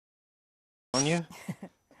On you.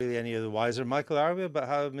 Really any of the wiser, Michael, are we, about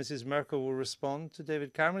how Mrs. Merkel will respond to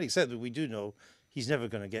David Cameron, except that we do know he's never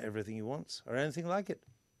going to get everything he wants or anything like it.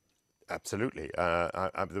 Absolutely.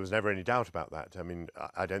 There was never any doubt about that. I mean,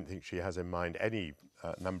 I don't think she has in mind any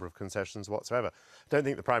number of concessions whatsoever. I don't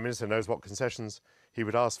think the Prime Minister knows what concessions he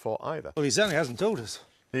would ask for either. Well, he certainly hasn't told us.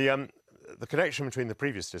 The connection between the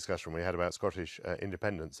previous discussion we had about Scottish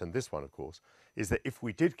independence and this one, of course, is that if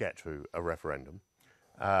we did get to a referendum,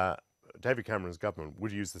 David Cameron's government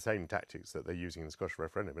would use the same tactics that they're using in the Scottish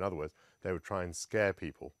referendum. In other words, they would try and scare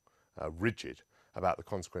people rigid about the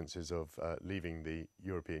consequences of leaving the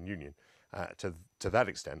European Union. To that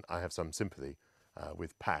extent, I have some sympathy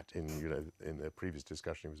with Pat in the previous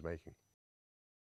discussion he was making.